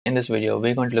In this video,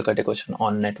 we're going to look at a question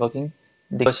on networking.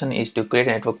 The question is to create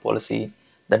a network policy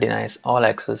that denies all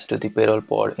access to the payroll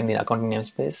pod in the accounting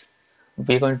namespace.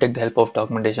 We're going to take the help of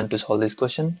documentation to solve this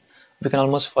question. We can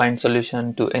almost find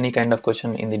solution to any kind of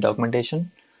question in the documentation.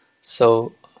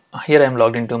 So here I'm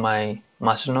logged into my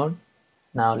master node.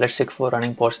 Now let's check for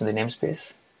running pods in the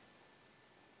namespace.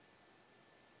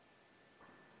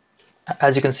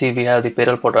 As you can see, we have the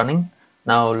payroll pod running.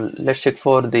 Now let's check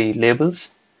for the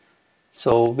labels.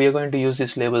 So we are going to use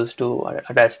these labels to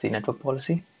attach the network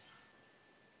policy.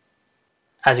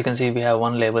 As you can see, we have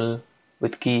one label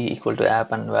with key equal to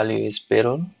app and value is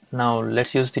payroll. Now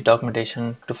let's use the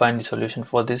documentation to find the solution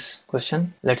for this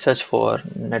question. Let's search for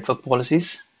network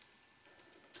policies.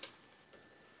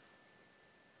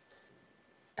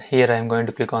 Here I am going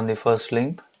to click on the first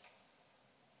link.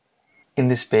 In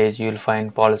this page, you will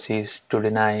find policies to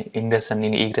deny ingress and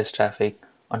egress traffic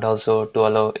and also to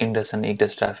allow ingress and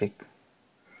egress traffic.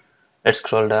 Let's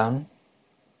scroll down.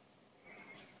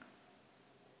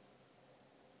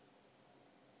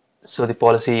 So the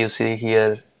policy you see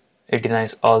here, it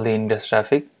denies all the ingress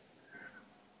traffic,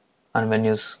 and when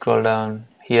you scroll down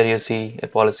here you see a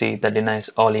policy that denies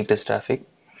all egress traffic.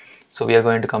 So we are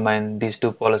going to combine these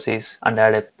two policies and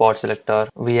add a pod selector.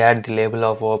 We add the label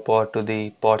of our pod to the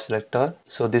pod selector.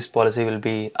 So this policy will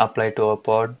be applied to our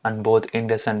pod and both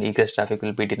ingress and egress traffic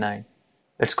will be denied.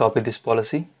 Let's copy this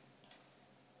policy.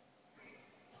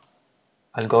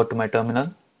 I'll go to my terminal.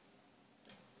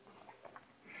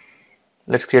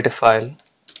 Let's create a file.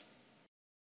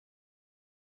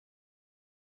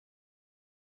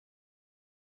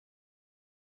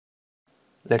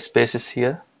 Let's paste this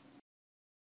here.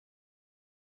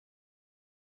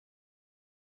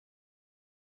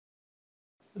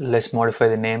 Let's modify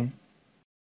the name.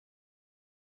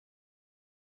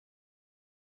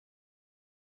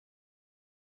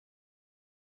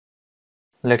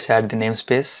 Let's add the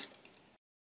namespace.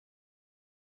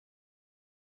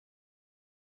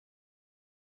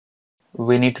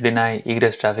 We need to deny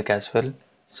egress traffic as well.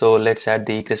 So let's add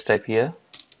the egress type here.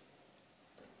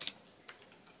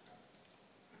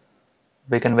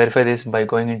 We can verify this by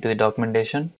going into the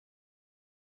documentation.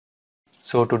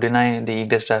 So to deny the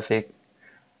egress traffic,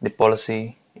 the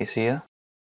policy is here.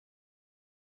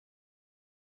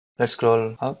 Let's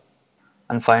scroll up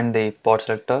and find the pod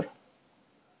selector.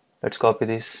 Let's copy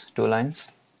these two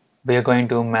lines. We are going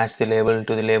to match the label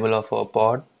to the label of our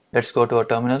pod. Let's go to our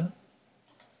terminal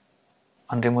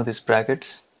and remove these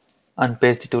brackets and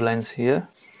paste the two lines here.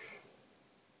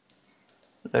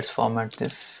 Let's format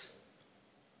this.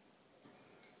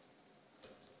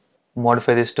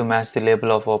 Modify this to match the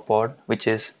label of our pod, which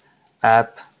is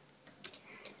app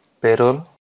payroll.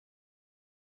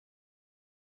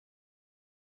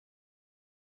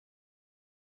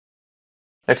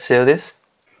 Let's save this.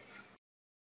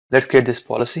 Let's create this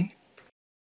policy.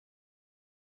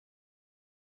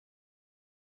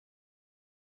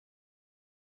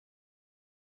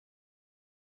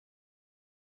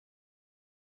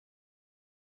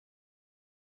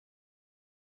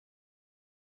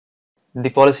 The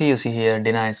policy you see here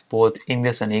denies both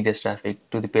ingress and egress traffic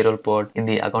to the payroll pod in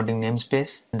the accounting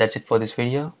namespace. That's it for this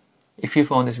video. If you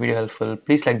found this video helpful,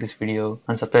 please like this video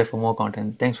and subscribe for more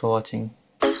content. Thanks for watching.